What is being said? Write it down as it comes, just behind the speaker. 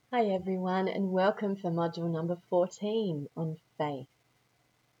Hi everyone, and welcome for module number 14 on faith.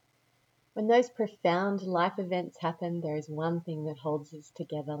 When those profound life events happen, there is one thing that holds us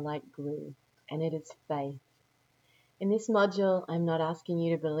together like glue, and it is faith. In this module, I'm not asking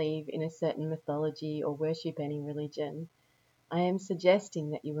you to believe in a certain mythology or worship any religion. I am suggesting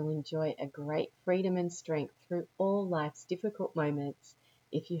that you will enjoy a great freedom and strength through all life's difficult moments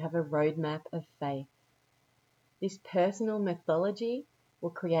if you have a roadmap of faith. This personal mythology will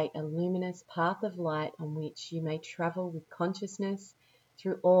create a luminous path of light on which you may travel with consciousness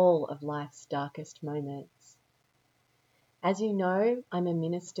through all of life's darkest moments. As you know, I'm a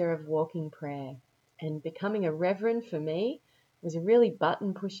minister of walking prayer, and becoming a reverend for me was a really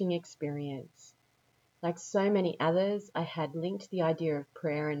button-pushing experience. Like so many others, I had linked the idea of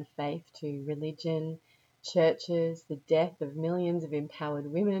prayer and faith to religion, churches, the death of millions of empowered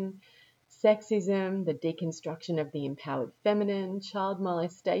women, sexism, the deconstruction of the empowered feminine, child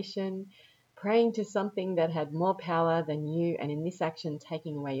molestation, praying to something that had more power than you, and in this action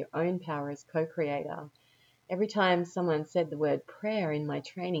taking away your own power as co-creator. Every time someone said the word prayer in my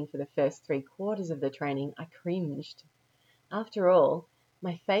training for the first 3/4 of the training, I cringed. After all,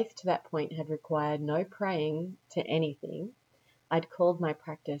 my faith to that point had required no praying to anything. I'd called my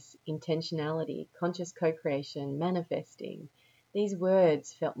practice intentionality, conscious co-creation, manifesting. These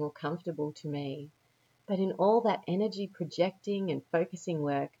words felt more comfortable to me. But in all that energy projecting and focusing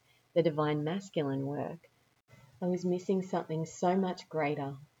work, the divine masculine work, I was missing something so much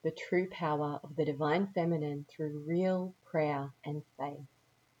greater, the true power of the divine feminine through real prayer and faith.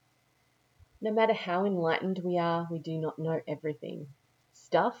 No matter how enlightened we are, we do not know everything.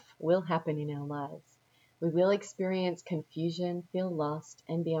 Stuff will happen in our lives. We will experience confusion, feel lost,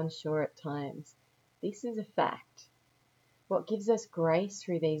 and be unsure at times. This is a fact. What gives us grace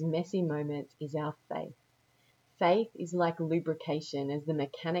through these messy moments is our faith. Faith is like lubrication as the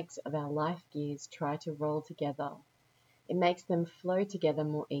mechanics of our life gears try to roll together. It makes them flow together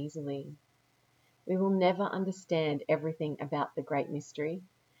more easily. We will never understand everything about the great mystery.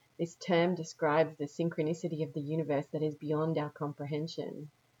 This term describes the synchronicity of the universe that is beyond our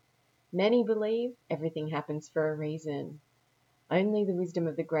comprehension. Many believe everything happens for a reason. Only the wisdom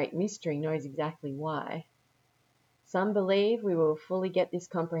of the great mystery knows exactly why. Some believe we will fully get this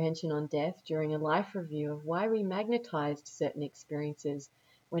comprehension on death during a life review of why we magnetized certain experiences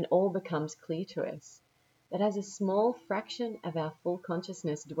when all becomes clear to us. That as a small fraction of our full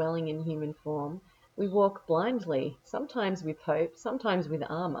consciousness dwelling in human form, we walk blindly, sometimes with hope, sometimes with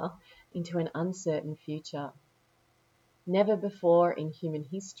armor, into an uncertain future. Never before in human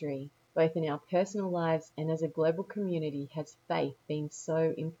history, both in our personal lives and as a global community, has faith been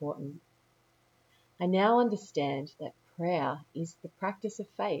so important. I now understand that prayer is the practice of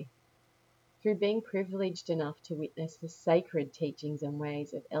faith. Through being privileged enough to witness the sacred teachings and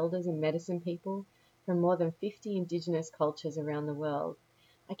ways of elders and medicine people from more than 50 Indigenous cultures around the world,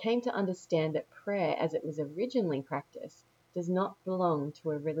 I came to understand that prayer, as it was originally practiced, does not belong to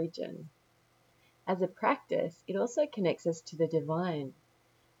a religion. As a practice, it also connects us to the divine.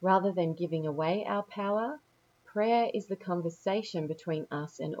 Rather than giving away our power, prayer is the conversation between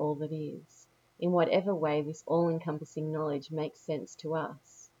us and all that is, in whatever way this all-encompassing knowledge makes sense to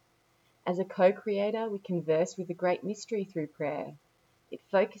us. As a co-creator, we converse with the great mystery through prayer. It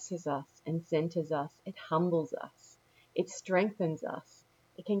focuses us and centers us. It humbles us. It strengthens us.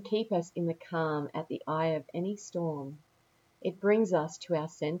 It can keep us in the calm at the eye of any storm. It brings us to our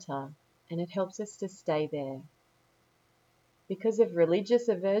center, and it helps us to stay there. Because of religious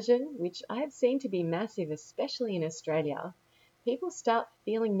aversion, which I have seen to be massive, especially in Australia, people start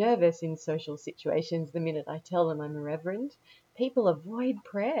feeling nervous in social situations the minute I tell them I'm a reverend. People avoid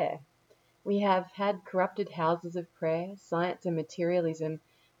prayer. We have had corrupted houses of prayer. Science and materialism,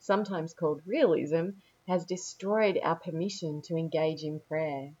 sometimes called realism, has destroyed our permission to engage in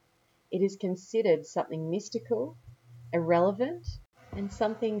prayer. It is considered something mystical, irrelevant, and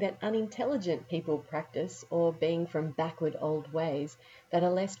something that unintelligent people practice, or being from backward old ways that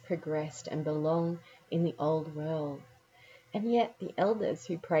are less progressed and belong in the old world. And yet the elders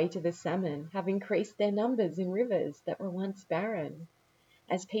who pray to the salmon have increased their numbers in rivers that were once barren.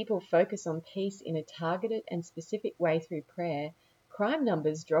 As people focus on peace in a targeted and specific way through prayer, crime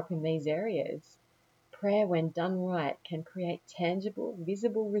numbers drop in these areas. Prayer, when done right, can create tangible,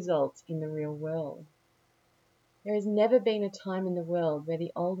 visible results in the real world. There has never been a time in the world where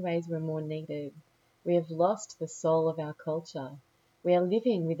the old ways were more needed. We have lost the soul of our culture. We are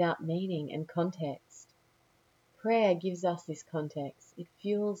living without meaning and context. Prayer gives us this context. It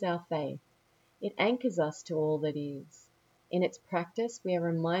fuels our faith. It anchors us to all that is. In its practice, we are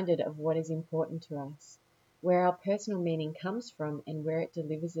reminded of what is important to us. where our personal meaning comes from and where it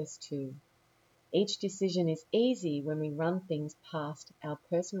delivers us to. Each decision is easy when we run things past our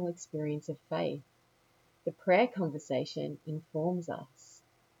personal experience of faith. The prayer conversation informs us.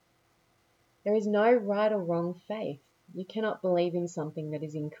 There is no right or wrong faith. You cannot believe in something that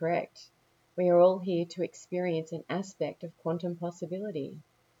is incorrect. We are all here to experience an aspect of quantum possibility.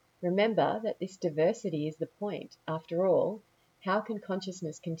 Remember that this diversity is the point. After all, how can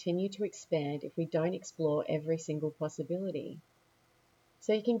consciousness continue to expand if we don't explore every single possibility?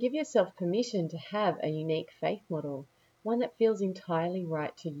 So you can give yourself permission to have a unique faith model, one that feels entirely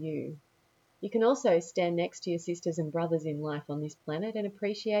right to you. You can also stand next to your sisters and brothers in life on this planet and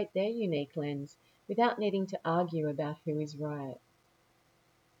appreciate their unique lens without needing to argue about who is right.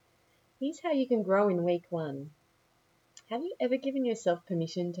 Here's how you can grow in week 1. Have you ever given yourself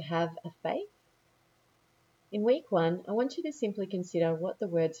permission to have a faith? In week 1, I want you to simply consider what the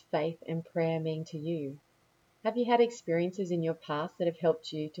words faith and prayer mean to you. Have you had experiences in your past that have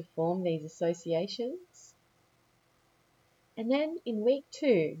helped you to form these associations? And then in week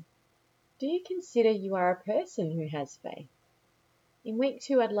 2, do you consider you are a person who has faith? In week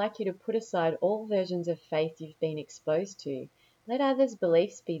 2, I'd like you to put aside all versions of faith you've been exposed to. Let others'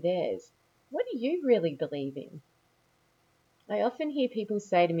 beliefs be theirs. What do you really believe in? I often hear people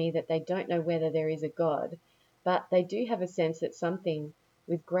say to me that they don't know whether there is a God, but they do have a sense that something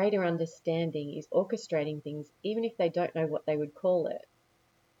with greater understanding is orchestrating things, even if they don't know what they would call it.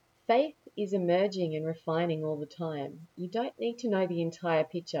 Faith is emerging and refining all the time. You don't need to know the entire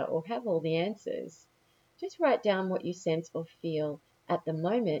picture or have all the answers. Just write down what you sense or feel at the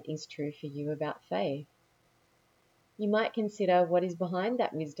moment is true for you about faith. You might consider what is behind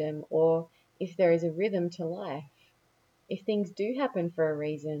that wisdom, or if there is a rhythm to life. If things do happen for a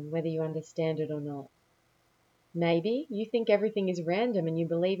reason, whether you understand it or not. Maybe you think everything is random and you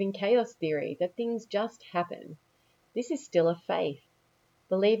believe in chaos theory, that things just happen. This is still a faith.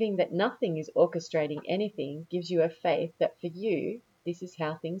 Believing that nothing is orchestrating anything gives you a faith that for you, this is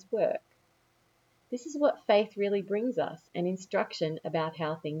how things work. This is what faith really brings us, an instruction about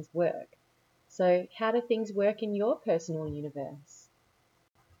how things work. So how do things work in your personal universe?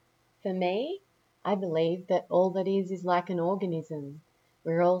 For me, I believe that all that is like an organism.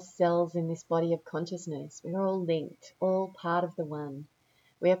 We're all cells in this body of consciousness. We're all linked, all part of the one.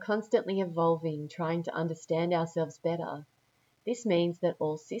 We are constantly evolving, trying to understand ourselves better. This means that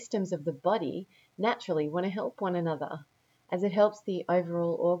all systems of the body naturally want to help one another, as it helps the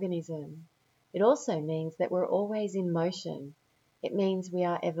overall organism. It also means that we're always in motion. It means we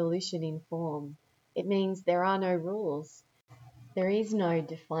are evolution in form. It means there are no rules. There is no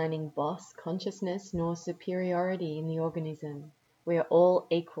defining boss, consciousness, nor superiority in the organism. We are all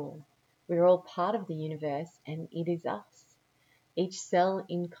equal. We are all part of the universe, and it is us. Each cell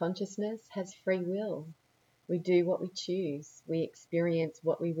in consciousness has free will. We do what we choose. We experience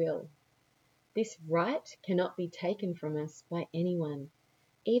what we will. This right cannot be taken from us by anyone,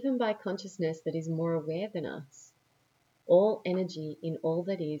 even by consciousness that is more aware than us. All energy in all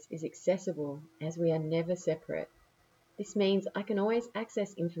that is accessible, as we are never separate. This means I can always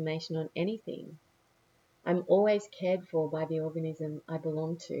access information on anything. I'm always cared for by the organism I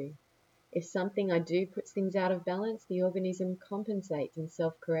belong to. If something I do puts things out of balance, the organism compensates and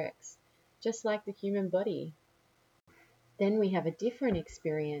self-corrects, just like the human body. Then we have a different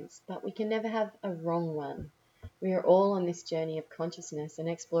experience, but we can never have a wrong one. We are all on this journey of consciousness and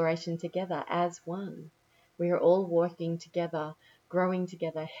exploration together as one. We are all working together, growing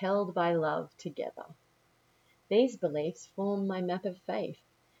together, held by love together. These beliefs form my map of faith.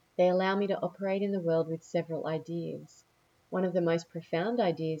 They allow me to operate in the world with several ideas. One of the most profound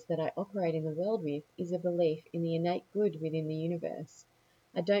ideas that I operate in the world with is a belief in the innate good within the universe.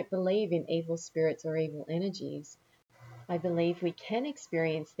 I don't believe in evil spirits or evil energies. I believe we can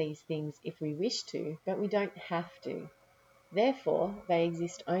experience these things if we wish to, but we don't have to. Therefore, they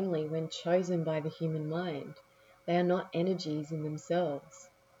exist only when chosen by the human mind. They are not energies in themselves.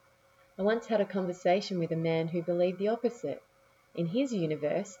 I once had a conversation with a man who believed the opposite. In his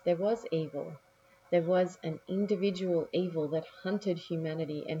universe, there was evil. There was an individual evil that hunted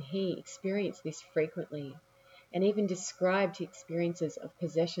humanity, and he experienced this frequently, and even described experiences of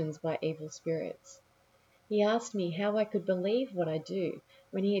possessions by evil spirits. He asked me how I could believe what I do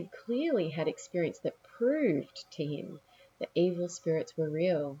when he had clearly had experience that proved to him that evil spirits were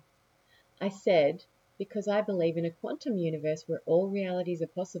real. I said, because I believe in a quantum universe where all realities are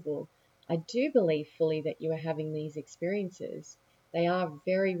possible, I do believe fully that you are having these experiences. They are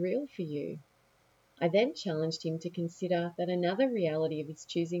very real for you. I then challenged him to consider that another reality of his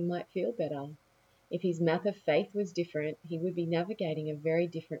choosing might feel better. If his map of faith was different, he would be navigating a very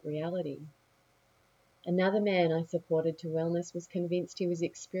different reality. Another man I supported to wellness was convinced he was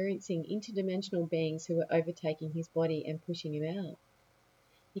experiencing interdimensional beings who were overtaking his body and pushing him out.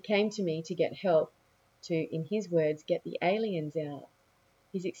 He came to me to get help to, in his words, get the aliens out.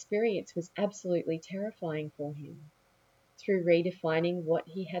 His experience was absolutely terrifying for him. Through redefining what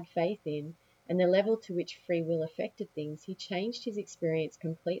he had faith in and the level to which free will affected things, he changed his experience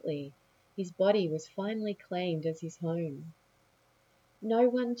completely. His body was finally claimed as his home. No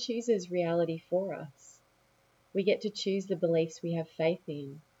one chooses reality for us. We get to choose the beliefs we have faith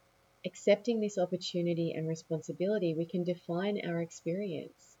in. Accepting this opportunity and responsibility, we can define our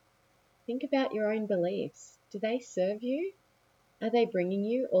experience. Think about your own beliefs. Do they serve you? Are they bringing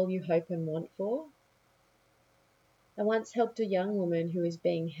you all you hope and want for? I once helped a young woman who was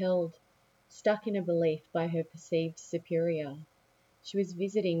being held stuck in a belief by her perceived superior. She was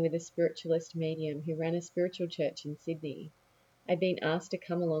visiting with a spiritualist medium who ran a spiritual church in Sydney. I'd been asked to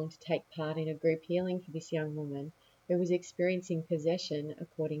come along to take part in a group healing for this young woman who was experiencing possession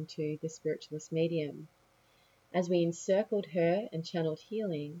according to the spiritualist medium. As we encircled her and channeled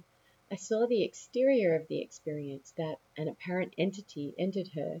healing, I saw the exterior of the experience, that an apparent entity entered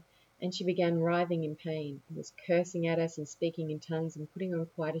her and she began writhing in pain and was cursing at us and speaking in tongues and putting on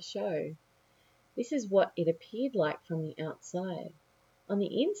quite a show. This is what it appeared like from the outside. On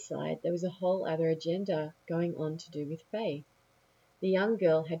the inside, there was a whole other agenda going on to do with faith. The young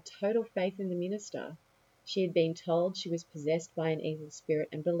girl had total faith in the minister. She had been told she was possessed by an evil spirit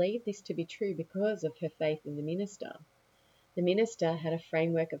and believed this to be true because of her faith in the minister. The minister had a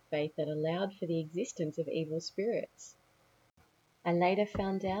framework of faith that allowed for the existence of evil spirits. I later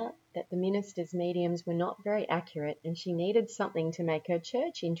found out that the minister's mediums were not very accurate and she needed something to make her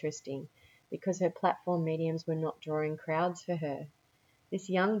church interesting because her platform mediums were not drawing crowds for her. This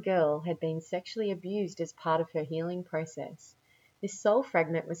young girl had been sexually abused as part of her healing process. This soul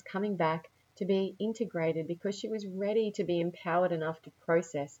fragment was coming back to be integrated because she was ready to be empowered enough to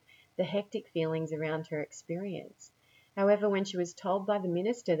process the hectic feelings around her experience. However, when she was told by the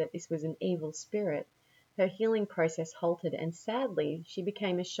minister that this was an evil spirit, her healing process halted and sadly she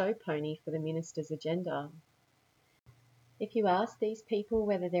became a show pony for the minister's agenda. If you ask these people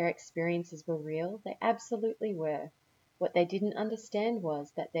whether their experiences were real, they absolutely were. What they didn't understand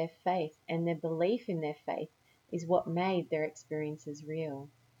was that their faith and their belief in their faith is what made their experiences real.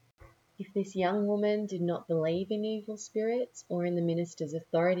 If this young woman did not believe in evil spirits or in the minister's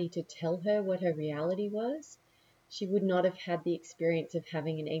authority to tell her what her reality was, she would not have had the experience of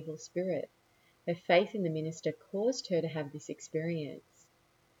having an evil spirit. Her faith in the minister caused her to have this experience.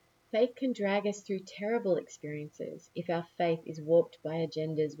 Faith can drag us through terrible experiences if our faith is warped by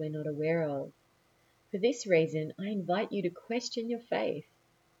agendas we're not aware of. For this reason, I invite you to question your faith.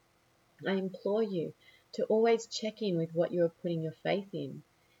 I implore you to always check in with what you are putting your faith in.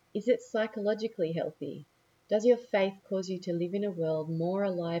 Is it psychologically healthy? Does your faith cause you to live in a world more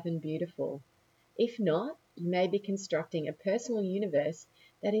alive and beautiful? If not, you may be constructing a personal universe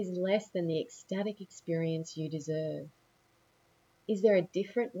that is less than the ecstatic experience you deserve. Is there a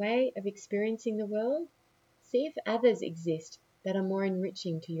different way of experiencing the world? See if others exist that are more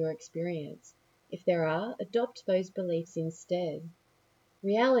enriching to your experience. If there are, adopt those beliefs instead.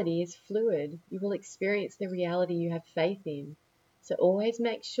 Reality is fluid. You will experience the reality you have faith in. So always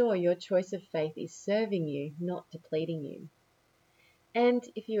make sure your choice of faith is serving you, not depleting you. And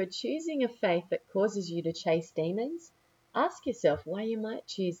if you are choosing a faith that causes you to chase demons, ask yourself why you might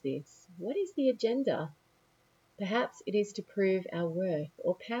choose this. What is the agenda? Perhaps it is to prove our worth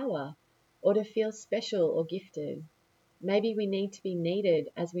or power, or to feel special or gifted. Maybe we need to be needed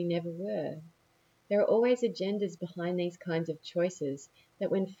as we never were. There are always agendas behind these kinds of choices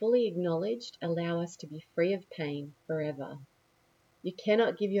that, when fully acknowledged, allow us to be free of pain forever. You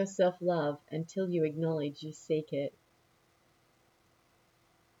cannot give yourself love until you acknowledge you seek it.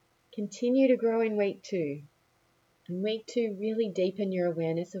 Continue to grow in week 2. In week 2, really deepen your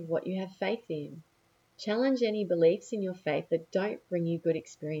awareness of what you have faith in. Challenge any beliefs in your faith that don't bring you good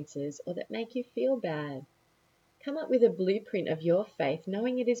experiences or that make you feel bad. Come up with a blueprint of your faith,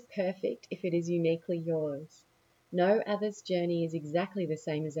 knowing it is perfect if it is uniquely yours. No other's journey is exactly the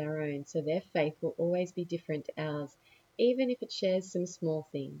same as our own, so their faith will always be different to ours, even if it shares some small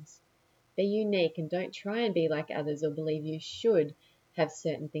things. Be unique and don't try and be like others or believe you should have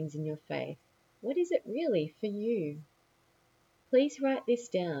certain things in your faith. What is it really for you? Please write this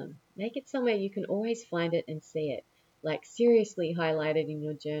down. Make it somewhere you can always find it and see it, like seriously highlighted in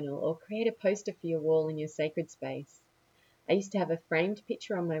your journal, or create a poster for your wall in your sacred space. I used to have a framed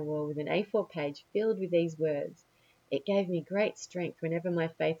picture on my wall with an A4 page filled with these words. It gave me great strength whenever my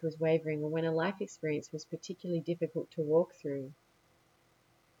faith was wavering or when a life experience was particularly difficult to walk through.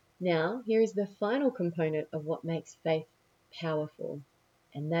 Now, here is the final component of what makes faith powerful,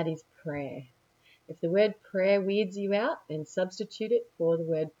 and that is prayer. If the word prayer weirds you out, then substitute it for the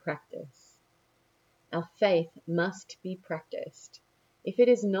word practice. Our faith must be practiced. If it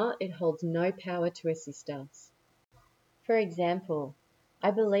is not, it holds no power to assist us. For example,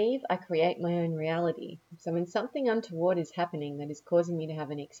 I believe I create my own reality. So when something untoward is happening that is causing me to have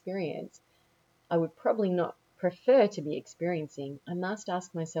an experience I would probably not prefer to be experiencing, I must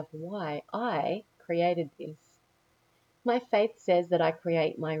ask myself why I created this. My faith says that I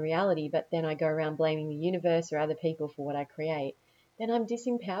create my reality, but then I go around blaming the universe or other people for what I create. Then I'm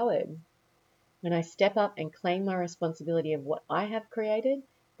disempowered. When I step up and claim my responsibility of what I have created,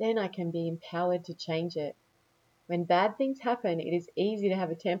 then I can be empowered to change it. When bad things happen, it is easy to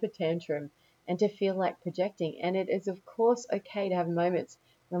have a temper tantrum and to feel like projecting, and it is of course okay to have moments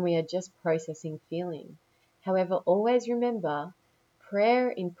when we are just processing feeling. However, always remember, prayer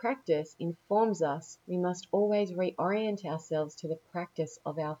in practice informs us we must always reorient ourselves to the practice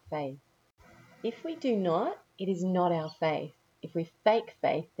of our faith. If we do not, it is not our faith. If we fake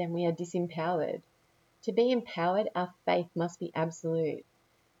faith, then we are disempowered. To be empowered, our faith must be absolute.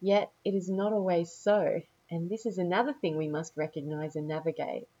 Yet it is not always so, and this is another thing we must recognize and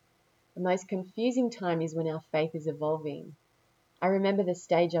navigate. The most confusing time is when our faith is evolving. I remember the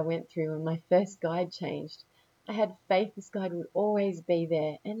stage I went through when my first guide changed. I had faith this guide would always be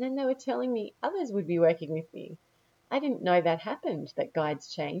there, and then they were telling me others would be working with me. I didn't know that happened, that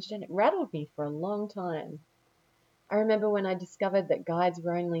guides changed, and it rattled me for a long time. I remember when I discovered that guides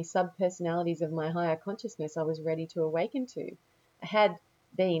were only sub-personalities of my higher consciousness I was ready to awaken to. I had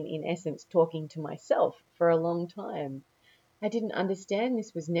been, in essence, talking to myself for a long time. I didn't understand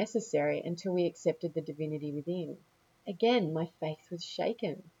this was necessary until we accepted the divinity within. Again, my faith was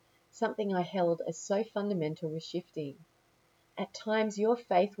shaken. Something I held as so fundamental was shifting. At times, your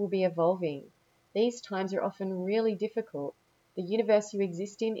faith will be evolving. These times are often really difficult. The universe you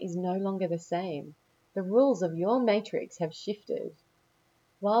exist in is no longer the same. The rules of your matrix have shifted.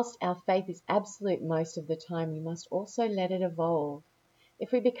 Whilst our faith is absolute most of the time, we must also let it evolve.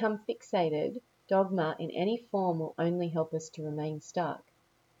 If we become fixated, dogma in any form will only help us to remain stuck.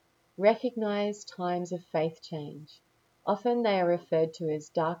 Recognize times of faith change. Often they are referred to as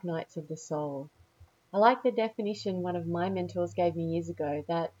dark nights of the soul. I like the definition one of my mentors gave me years ago,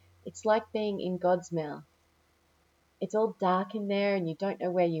 that it's like being in God's mouth. It's all dark in there and you don't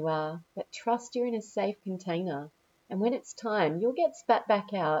know where you are, but trust you're in a safe container. And when it's time, you'll get spat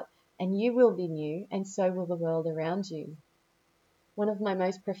back out and you will be new, and so will the world around you. One of my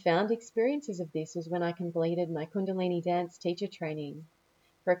most profound experiences of this was when I completed my Kundalini dance teacher training.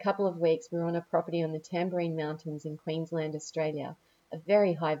 For a couple of weeks, we were on a property on the Tamborine Mountains in Queensland, Australia, a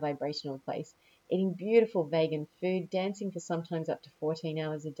very high vibrational place, eating beautiful vegan food, dancing for sometimes up to 14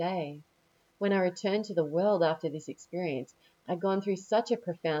 hours a day. When I returned to the world after this experience, I'd gone through such a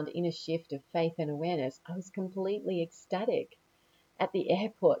profound inner shift of faith and awareness, I was completely ecstatic. At the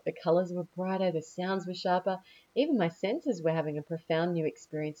airport, the colours were brighter, the sounds were sharper, even my senses were having a profound new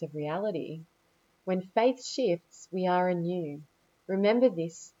experience of reality. When faith shifts, we are anew. Remember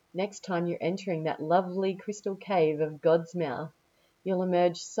this next time you're entering that lovely crystal cave of God's mouth. You'll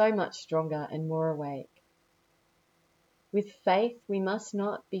emerge so much stronger and more awake. With faith, we must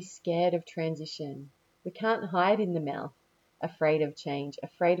not be scared of transition. We can't hide in the mouth, afraid of change,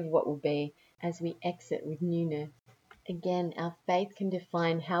 afraid of what will be as we exit with newness. Again, our faith can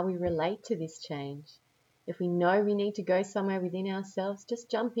define how we relate to this change. If we know we need to go somewhere within ourselves,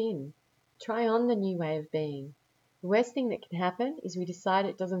 just jump in. Try on the new way of being. The worst thing that can happen is we decide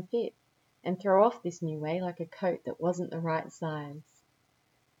it doesn't fit and throw off this new way like a coat that wasn't the right size.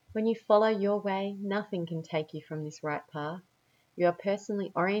 When you follow your way, nothing can take you from this right path. You are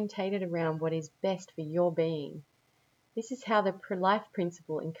personally orientated around what is best for your being. This is how the life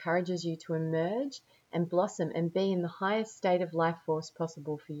principle encourages you to emerge and blossom and be in the highest state of life force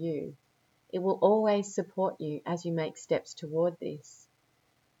possible for you. It will always support you as you make steps toward this.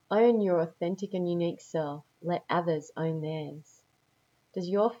 Own your authentic and unique self. Let others own theirs. Does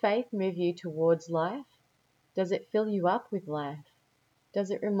your faith move you towards life? Does it fill you up with life?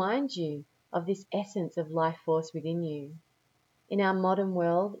 Does it remind you of this essence of life force within you? In our modern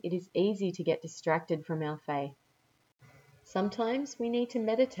world, it is easy to get distracted from our faith. Sometimes we need to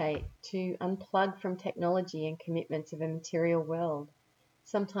meditate to unplug from technology and commitments of a material world.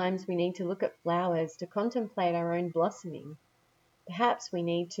 Sometimes we need to look at flowers to contemplate our own blossoming. Perhaps we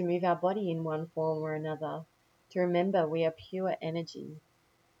need to move our body in one form or another to remember we are pure energy.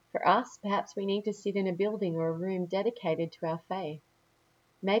 For us, perhaps we need to sit in a building or a room dedicated to our faith.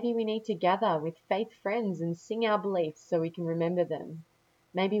 Maybe we need to gather with faith friends and sing our beliefs so we can remember them.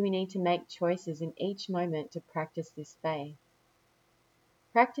 Maybe we need to make choices in each moment to practice this faith.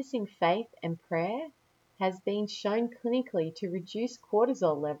 Practicing faith and prayer has been shown clinically to reduce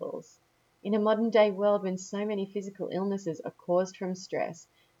cortisol levels. In a modern day world when so many physical illnesses are caused from stress,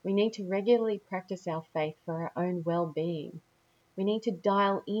 we need to regularly practice our faith for our own well-being. We need to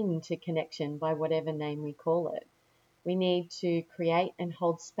dial in to connection by whatever name we call it. We need to create and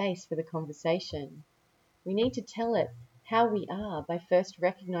hold space for the conversation. We need to tell it how we are by first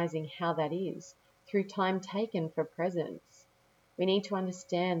recognizing how that is, through time taken for presence. We need to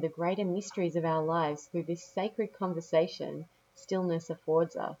understand the greater mysteries of our lives through this sacred conversation stillness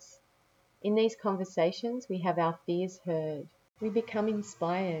affords us. In these conversations, we have our fears heard. We become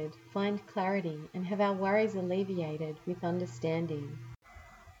inspired, find clarity, and have our worries alleviated with understanding.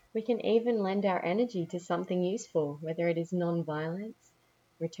 We can even lend our energy to something useful, whether it is non-violence,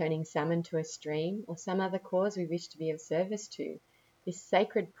 returning salmon to a stream, or some other cause we wish to be of service to. This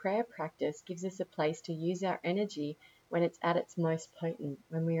sacred prayer practice gives us a place to use our energy when it's at its most potent,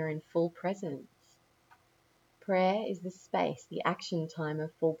 when we are in full presence. Prayer is the space, the action time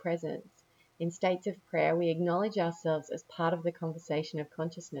of full presence. In states of prayer, we acknowledge ourselves as part of the conversation of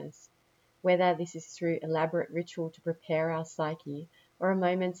consciousness. Whether this is through elaborate ritual to prepare our psyche or a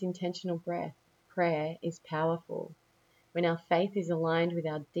moment's intentional breath, prayer is powerful. When our faith is aligned with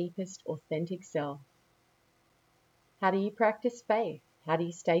our deepest, authentic self. How do you practice faith? How do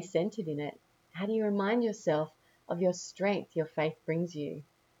you stay centered in it? How do you remind yourself of your strength your faith brings you?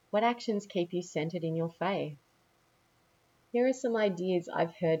 What actions keep you centered in your faith? Here are some ideas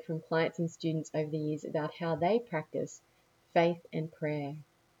I've heard from clients and students over the years about how they practice faith and prayer.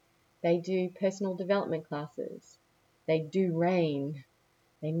 They do personal development classes. They do rain.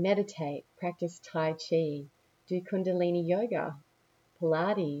 They meditate, practice Tai Chi, do Kundalini Yoga,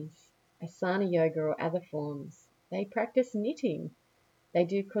 Pilates, Asana Yoga or other forms. They practice knitting. They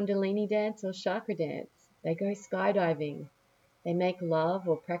do Kundalini dance or chakra dance. They go skydiving. They make love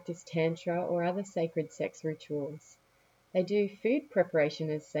or practice Tantra or other sacred sex rituals. They do food preparation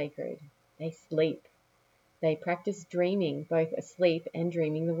as sacred. They sleep. They practice dreaming, both asleep and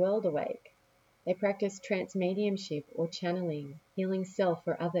dreaming the world awake. They practice trance mediumship or channeling, healing self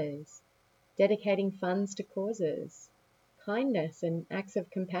or others, dedicating funds to causes, kindness and acts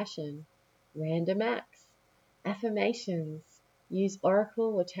of compassion, random acts, affirmations, use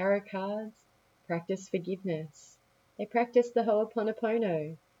oracle or tarot cards, practice forgiveness. They practice the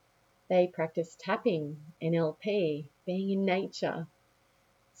Ho'oponopono. They practice tapping, NLP, being in nature,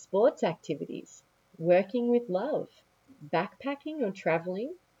 sports activities, working with love, backpacking or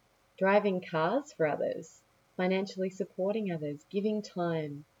traveling, driving cars for others, financially supporting others, giving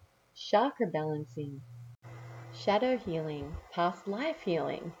time, chakra balancing, shadow healing, past life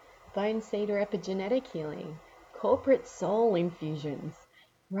healing, bone seed or epigenetic healing, corporate soul infusions,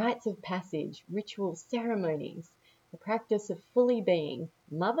 rites of passage, ritual ceremonies, the practice of fully being,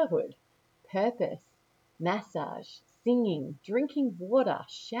 motherhood, purpose, massage, singing, drinking water,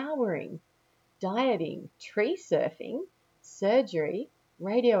 showering, dieting, tree surfing, surgery,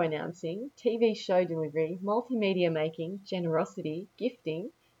 radio announcing, TV show delivery, multimedia making, generosity, gifting,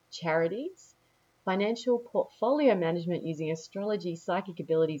 charities, financial portfolio management using astrology, psychic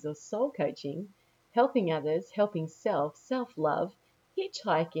abilities, or soul coaching, helping others, helping self, self-love,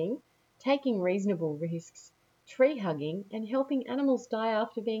 hitchhiking, taking reasonable risks, tree hugging, and helping animals die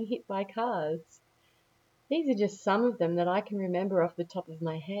after being hit by cars. These are just some of them that I can remember off the top of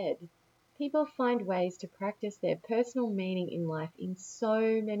my head. People find ways to practice their personal meaning in life in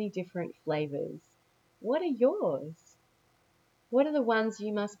so many different flavors. What are yours? What are the ones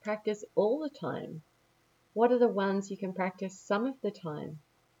you must practice all the time? What are the ones you can practice some of the time?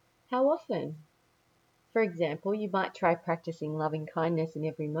 How often? For example, you might try practicing loving kindness in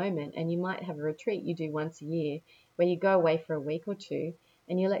every moment, and you might have a retreat you do once a year where you go away for a week or two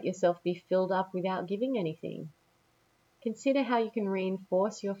and you let yourself be filled up without giving anything. Consider how you can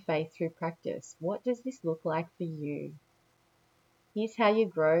reinforce your faith through practice. What does this look like for you? Here's how you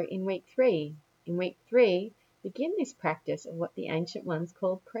grow in week 3. In week 3, begin this practice of what the ancient ones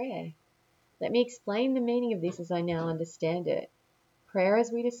called prayer. Let me explain the meaning of this as I now understand it. Prayer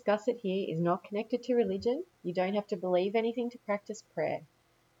as we discuss it here is not connected to religion. You don't have to believe anything to practice prayer.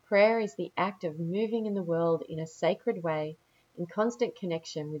 Prayer is the act of moving in the world in a sacred way, in constant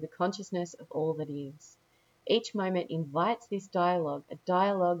connection with the consciousness of all that is. Each moment invites this dialogue, a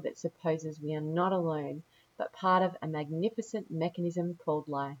dialogue that supposes we are not alone, but part of a magnificent mechanism called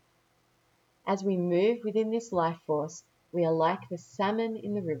life. As we move within this life force, we are like the salmon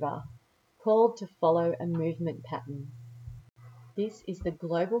in the river, called to follow a movement pattern. This is the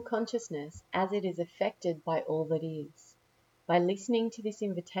global consciousness as it is affected by all that is. By listening to this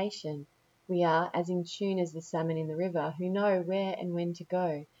invitation, we are as in tune as the salmon in the river who know where and when to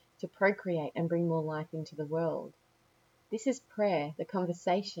go to procreate and bring more life into the world. This is prayer, the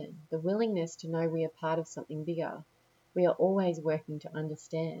conversation, the willingness to know we are part of something bigger. We are always working to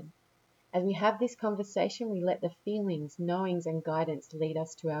understand. As we have this conversation, we let the feelings, knowings, and guidance lead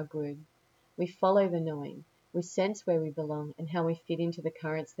us to our good. We follow the knowing. We sense where we belong and how we fit into the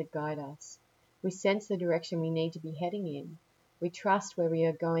currents that guide us. We sense the direction we need to be heading in. We trust where we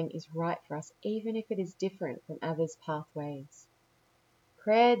are going is right for us, even if it is different from others' pathways.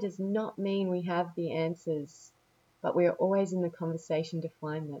 Prayer does not mean we have the answers, but we are always in the conversation to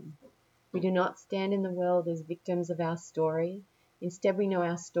find them. We do not stand in the world as victims of our story. Instead, we know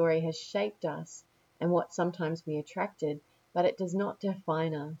our story has shaped us and what sometimes we attracted, but it does not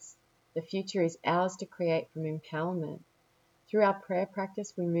define us. The future is ours to create from empowerment. Through our prayer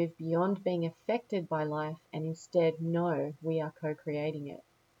practice, we move beyond being affected by life and instead know we are co-creating it.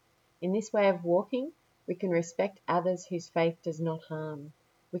 In this way of walking, we can respect others whose faith does not harm.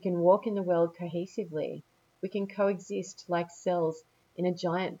 We can walk in the world cohesively. We can coexist like cells in a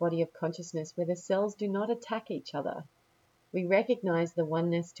giant body of consciousness where the cells do not attack each other. We recognize the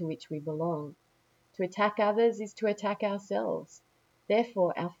oneness to which we belong. To attack others is to attack ourselves.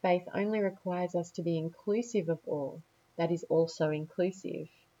 Therefore, our faith only requires us to be inclusive of all that is also inclusive.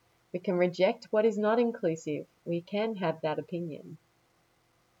 We can reject what is not inclusive. We can have that opinion.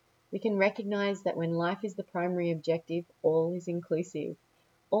 We can recognize that when life is the primary objective, all is inclusive.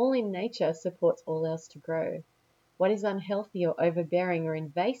 All in nature supports all else to grow. What is unhealthy or overbearing or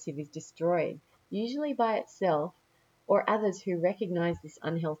invasive is destroyed, usually by itself or others who recognize this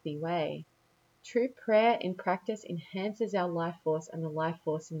unhealthy way. True prayer in practice enhances our life force and the life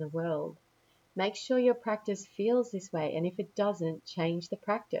force in the world. Make sure your practice feels this way, and if it doesn't, change the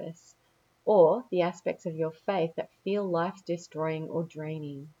practice or the aspects of your faith that feel life-destroying or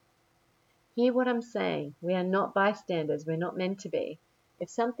draining. Hear what I'm saying. We are not bystanders. We're not meant to be. If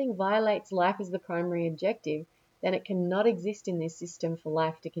something violates life as the primary objective, then it cannot exist in this system for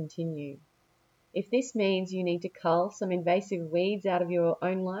life to continue. If this means you need to cull some invasive weeds out of your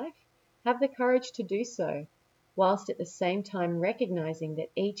own life, have the courage to do so, whilst at the same time recognizing that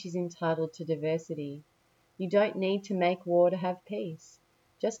each is entitled to diversity. You don't need to make war to have peace.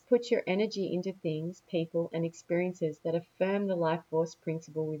 Just put your energy into things, people, and experiences that affirm the life force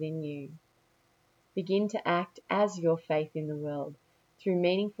principle within you. Begin to act as your faith in the world, through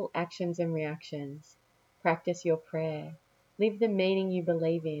meaningful actions and reactions. Practice your prayer. Live the meaning you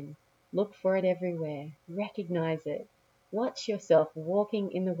believe in. Look for it everywhere. Recognize it. Watch yourself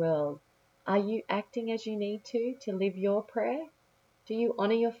walking in the world. Are you acting as you need to live your prayer? Do you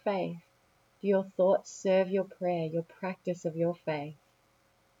honor your faith? Do your thoughts serve your prayer, your practice of your faith?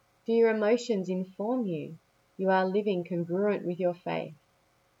 Do your emotions inform you? You are living congruent with your faith.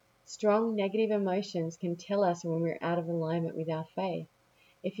 Strong negative emotions can tell us when we're out of alignment with our faith.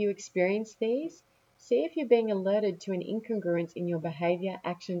 If you experience these, see if you're being alerted to an incongruence in your behavior,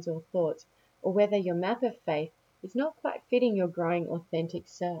 actions, or thoughts, or whether your map of faith is not quite fitting your growing authentic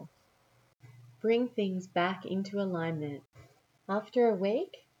self. Bring things back into alignment. After a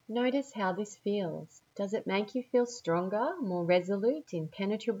week, notice how this feels. Does it make you feel stronger, more resolute,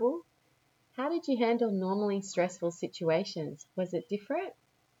 impenetrable? How did you handle normally stressful situations? Was it different?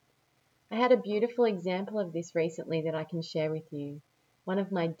 I had a beautiful example of this recently that I can share with you. One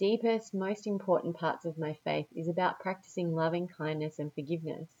of my deepest, most important parts of my faith is about practicing loving kindness and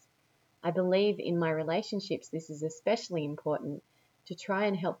forgiveness. I believe in my relationships this is especially important, to try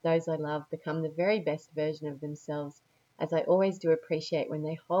and help those I love become the very best version of themselves, as I always do appreciate when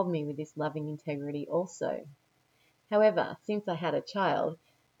they hold me with this loving integrity also. However, since I had a child,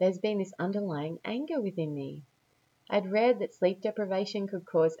 there's been this underlying anger within me. I'd read that sleep deprivation could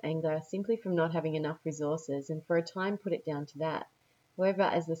cause anger simply from not having enough resources, and for a time put it down to that. However,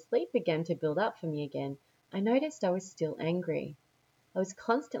 as the sleep began to build up for me again, I noticed I was still angry. I was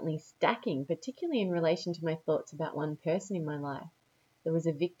constantly stacking, particularly in relation to my thoughts about one person in my life. There was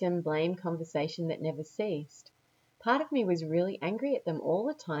a victim-blame conversation that never ceased. Part of me was really angry at them all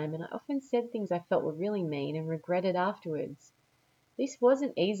the time, and I often said things I felt were really mean and regretted afterwards. This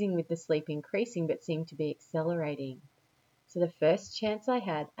wasn't easing with the sleep increasing, but seemed to be accelerating. So the first chance I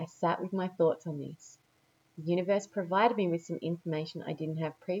had, I sat with my thoughts on this. The universe provided me with some information I didn't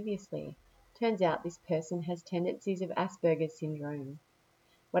have previously. Turns out this person has tendencies of Asperger's syndrome.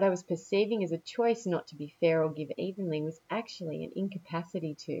 What I was perceiving as a choice not to be fair or give evenly was actually an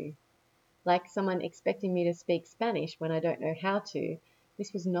incapacity to. Like someone expecting me to speak Spanish when I don't know how to,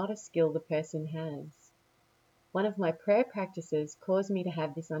 this was not a skill the person has. One of my prayer practices caused me to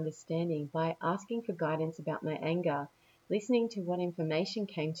have this understanding by asking for guidance about my anger listening to what information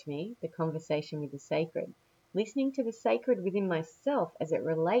came to me, the conversation with the sacred, listening to the sacred within myself as it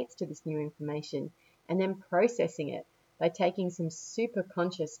relates to this new information, and then processing it by taking some super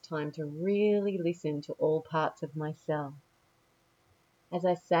conscious time to really listen to all parts of myself. As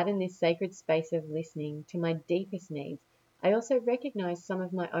I sat in this sacred space of listening to my deepest needs, I also recognized some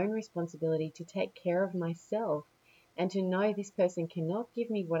of my own responsibility to take care of myself and to know this person cannot give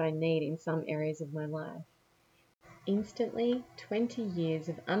me what I need in some areas of my life. Instantly, 20 years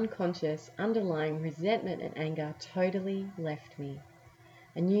of unconscious, underlying resentment and anger totally left me.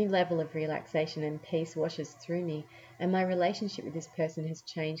 A new level of relaxation and peace washes through me, and my relationship with this person has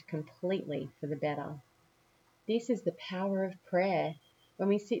changed completely for the better. This is the power of prayer. When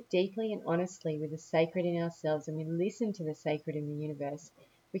we sit deeply and honestly with the sacred in ourselves and we listen to the sacred in the universe,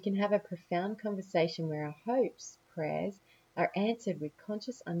 we can have a profound conversation where our hopes, prayers, are answered with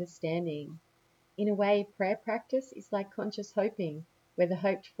conscious understanding. In a way, prayer practice is like conscious hoping, where the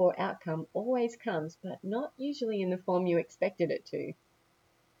hoped for outcome always comes, but not usually in the form you expected it to.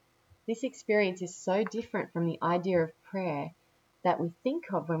 This experience is so different from the idea of prayer that we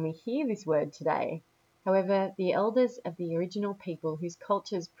think of when we hear this word today. However, the elders of the original people whose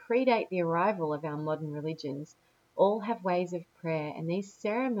cultures predate the arrival of our modern religions all have ways of prayer, and these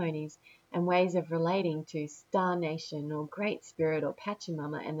ceremonies and ways of relating to Star Nation or Great Spirit or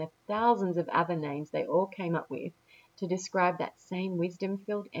Pachamama and the thousands of other names they all came up with to describe that same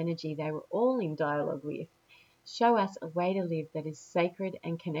wisdom-filled energy they were all in dialogue with, show us a way to live that is sacred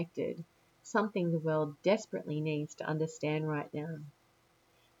and connected, something the world desperately needs to understand right now.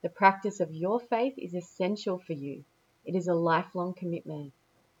 The practice of your faith is essential for you. It is a lifelong commitment.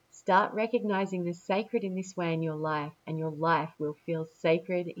 Start recognizing the sacred in this way in your life, and your life will feel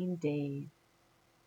sacred indeed.